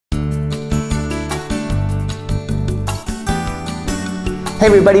Hey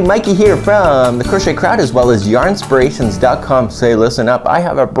everybody, Mikey here from the Crochet Crowd as well as Yarnspirations.com. Say, listen up, I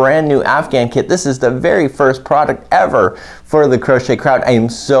have a brand new Afghan kit. This is the very first product ever for the Crochet Crowd. I am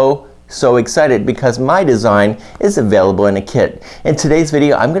so excited because my design is available in a kit. In today's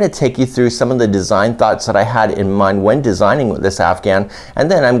video, I'm going to take you through some of the design thoughts that I had in mind when designing this Afghan, and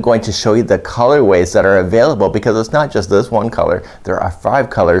then I'm going to show you the colorways that are available because it's not just this one color. There are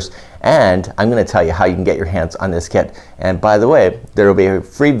 5 colors, and I'm going to tell you how you can get your hands on this kit. And by the way, there will be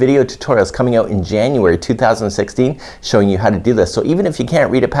free video tutorials coming out in January 2016 showing you how to do this. So even if you can't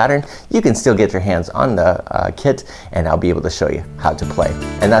read a pattern, you can still get your hands on the kit, and I'll be able to show you how to play.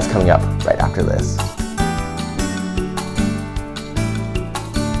 And that's coming up right after this.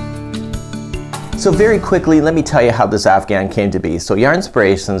 So very quickly, let me tell you how this Afghan came to be. So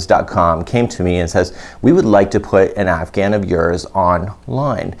Yarnspirations.com came to me and says, we would like to put an Afghan of yours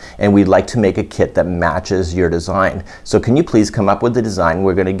online, and we'd like to make a kit that matches your design. So can you please come up with the design?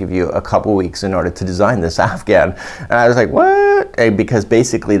 We're going to give you a couple weeks in order to design this Afghan. And I was like, what? Because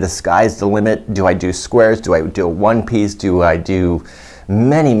basically the sky's the limit. Do I do squares? Do I do a one piece? Do I do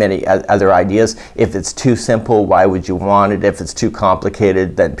many other ideas? If it's too simple, why would you want it? If it's too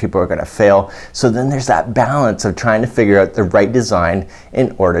complicated, then people are going to fail. So then there's that balance of trying to figure out the right design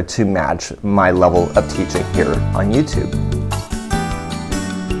in order to match my level of teaching here on YouTube.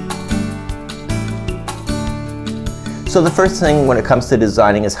 So the first thing when it comes to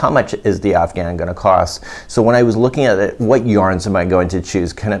designing is how much is the Afghan going to cost? So when I was looking at it, what yarns am I going to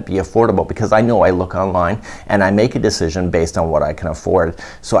choose? Can it be affordable? Because I know I look online and I make a decision based on what I can afford.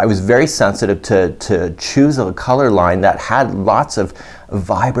 So I was very sensitive to choose a color line that had lots of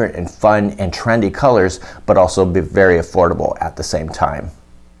vibrant and fun and trendy colors, but also be very affordable at the same time.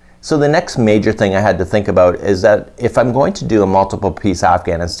 So the next major thing I had to think about is that if I'm going to do a multiple piece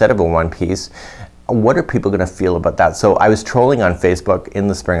Afghan instead of a one piece, what are people going to feel about that? So I was trolling on Facebook in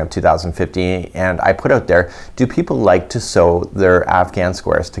the spring of 2015, and I put out there, do people like to sew their Afghan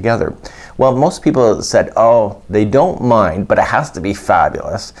squares together? Well, most people said, oh, they don't mind, but it has to be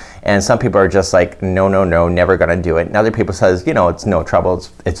fabulous. And some people are just like, no, never going to do it. And other people says, you know, it's no trouble,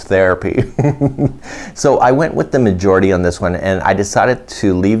 it's therapy. So I went with the majority on this one, and I decided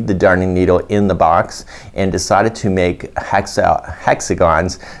to leave the darning needle in the box and decided to make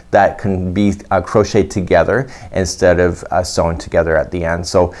hexagons that can be crocheted together instead of sewn together at the end.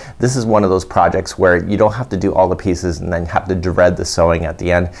 So this is one of those projects where you don't have to do all the pieces and then have to dread the sewing at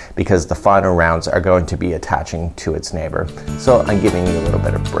the end, because the final rounds are going to be attaching to its neighbor. So I'm giving you a little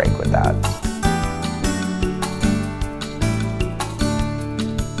bit of break with that.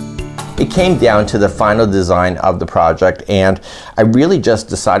 It came down to the final design of the project, and I really just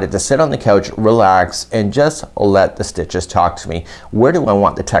decided to sit on the couch, relax, and just let the stitches talk to me. Where do I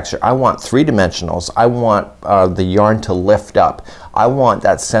want the texture? I want 3-dimensionals. I want the yarn to lift up. I want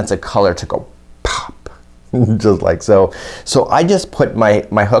that sense of color to go pop. Just like so. So I just put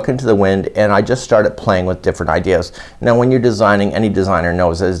my hook into the wind, and I just started playing with different ideas. Now when you're designing, any designer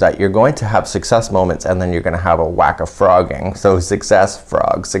knows is that you're going to have success moments, and then you're going to have a whack of frogging. So success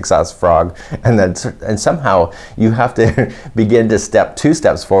frog, and somehow you have to begin to step 2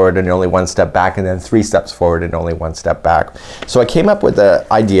 steps forward and only 1 step back, and then 3 steps forward and only 1 step back. So I came up with an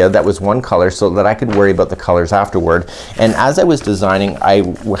idea that was one color so that I could worry about the colors afterward. And as I was designing, I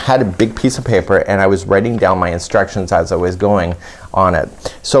had a big piece of paper, and I was writing down my instructions as I was going on it.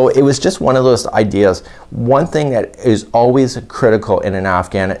 So it was just one of those ideas. One thing that is always critical in an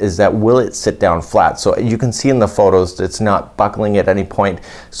Afghan is that will it sit down flat? So you can see in the photos it's not buckling at any point.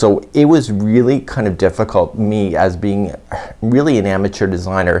 So it was really kind of difficult, me as being really an amateur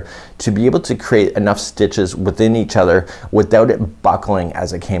designer, to be able to create enough stitches within each other without it buckling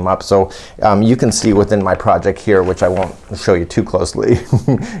as it came up. So you can see within my project here, which I won't show you too closely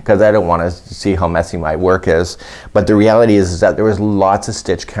because I don't want to see how messy my work is. But the reality is that there was lots of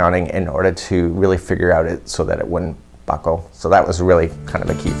stitch counting in order to really figure out it so that it wouldn't buckle. So that was really kind of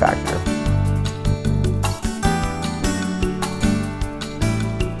a key factor.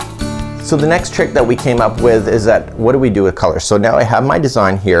 So the next trick that we came up with is that what do we do with colors? So now I have my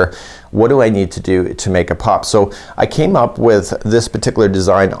design here. What do I need to do to make a pop? So I came up with this particular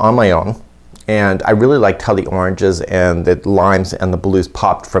design on my own, and I really liked how the oranges and the limes and the blues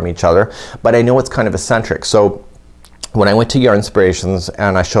popped from each other, but I know it's kind of eccentric. So when I went to Yarnspirations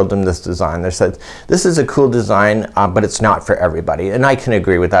and I showed them this design, they said, this is a cool design, but it's not for everybody. And I can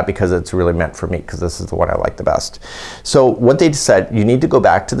agree with that because it's really meant for me, because this is the one I like the best. So what they said, you need to go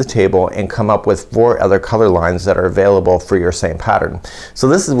back to the table and come up with 4 other color lines that are available for your same pattern. So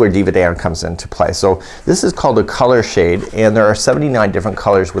this is where Diva Dan comes into play. So this is called a color shade, and there are 79 different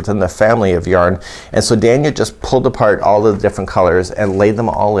colors within the family of yarn. And so Dania just pulled apart all the different colors and laid them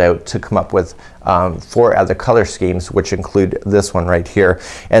all out to come up with 4 other color schemes, which include this one right here.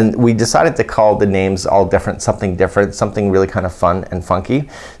 And we decided to call the names all different, something really kind of fun and funky.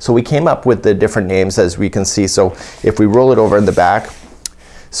 So we came up with the different names, as we can see. So if we roll it over in the back,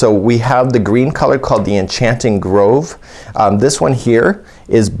 so we have the green color called the Enchanting Grove. This one here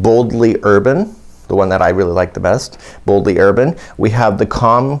is Boldly Urban, the one that I really like the best, Boldly Urban. We have the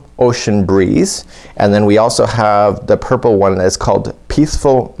Calm Ocean Breeze, and then we also have the purple one that's called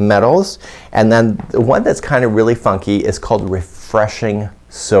Peaceful Metals, and then the one that's kind of really funky is called Refreshing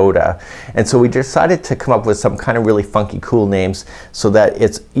Soda. And so we decided to come up with some kind of really funky, cool names so that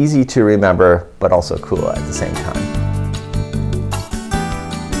it's easy to remember but also cool at the same time.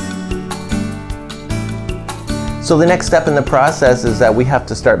 So the next step in the process is that we have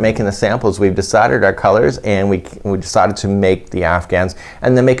to start making the samples. We've decided our colors, and we decided to make the Afghans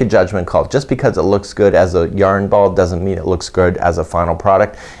and then make a judgment call. Just because it looks good as a yarn ball doesn't mean it looks good as a final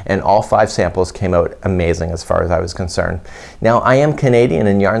product, and all 5 samples came out amazing as far as I was concerned. Now I am Canadian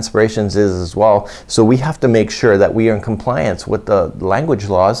and Yarnspirations is as well, so we have to make sure that we are in compliance with the language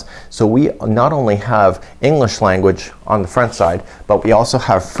laws. So we not only have English language on the front side, but we also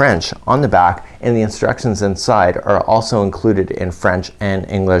have French on the back, and the instructions inside are also included in French and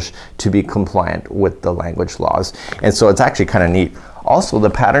English to be compliant with the language laws. And so it's actually kind of neat. Also, the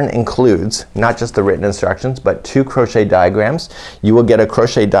pattern includes not just the written instructions, but 2 crochet diagrams. You will get a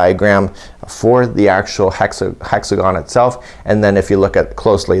crochet diagram for the actual hexagon itself, and then if you look at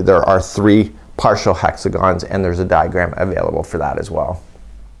closely, there are 3 partial hexagons, and there's a diagram available for that as well.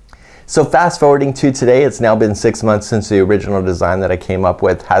 So fast forwarding to today, it's now been 6 months since the original design that I came up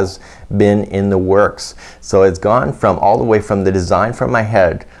with has been in the works. So it's gone from all the way from the design from my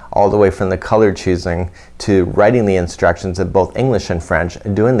head, all the way from the color choosing to writing the instructions in both English and French,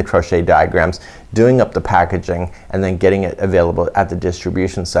 doing the crochet diagrams, doing up the packaging, and then getting it available at the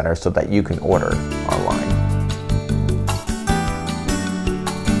distribution center so that you can order online.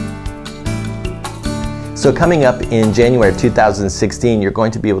 So coming up in January 2016, you're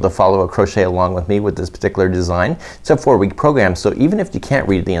going to be able to follow a crochet along with me with this particular design. It's a 4-week program, so even if you can't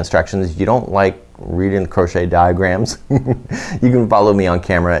read the instructions, you don't like reading the crochet diagrams, you can follow me on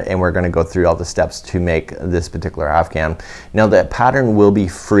camera, and we're going to go through all the steps to make this particular Afghan. Now the pattern will be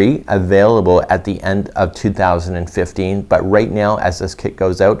free, available at the end of 2015, but right now as this kit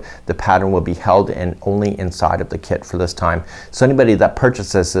goes out, the pattern will be held and only inside of the kit for this time. So anybody that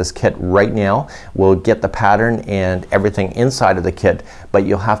purchases this kit right now will get the pattern and everything inside of the kit, but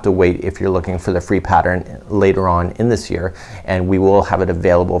you'll have to wait if you're looking for the free pattern later on in this year, and we will have it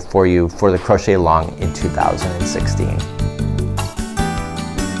available for you for the crochet along in 2016.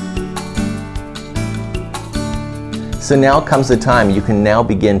 So now comes the time. You can now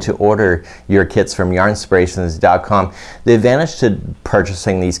begin to order your kits from Yarnspirations.com. The advantage to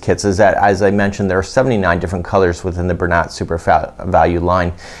purchasing these kits is that, as I mentioned, there are 79 different colors within the Bernat Super Value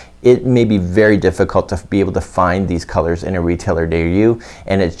line. It may be very difficult to be able to find these colors in a retailer near you,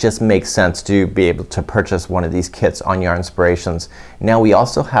 and it just makes sense to be able to purchase one of these kits on Yarnspirations. Now we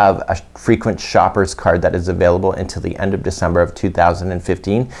also have a frequent shoppers card that is available until the end of December of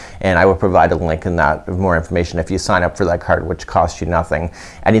 2015, and I will provide a link in that with more information if you sign up for that card, which costs you nothing.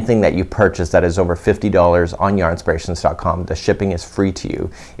 Anything that you purchase that is over $50 on Yarnspirations.com, the shipping is free to you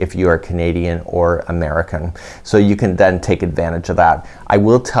if you are Canadian or American. So you can then take advantage of that. I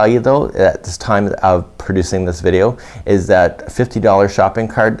will tell you though, at this time of producing this video, is that $50 shopping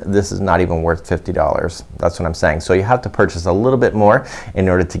cart, this is not even worth $50. That's what I'm saying. So you have to purchase a little bit more in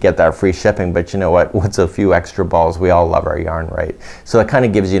order to get that free shipping, but you know what? What's a few extra balls? We all love our yarn, right? So that kind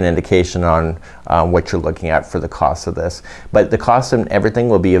of gives you an indication on what you're looking at for the cost of this. But the cost and everything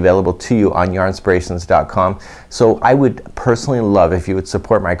will be available to you on Yarnspirations.com. So I would personally love if you would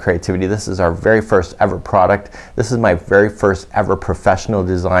support my creativity. This is our very first ever product. This is my very first ever professional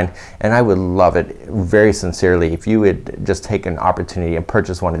design, and I would love it very sincerely if you would just take an opportunity and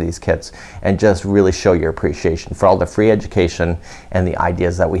purchase one of these kits and just really show your appreciation for all the free education and the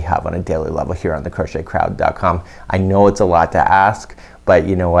ideas that we have on a daily level here on the CrochetCrowd.com. I know it's a lot to ask, but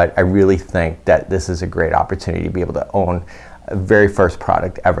you know what? I really think that this is a great opportunity to be able to own very first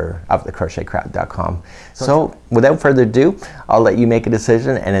product ever of the crochetcrowd.com. So without further ado, I'll let you make a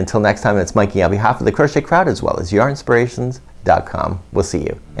decision, and until next time, it's Mikey on behalf of the Crochet Crowd as well as Yarnspirations.com. We'll see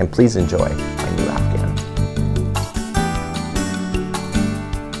you, and please enjoy my new app.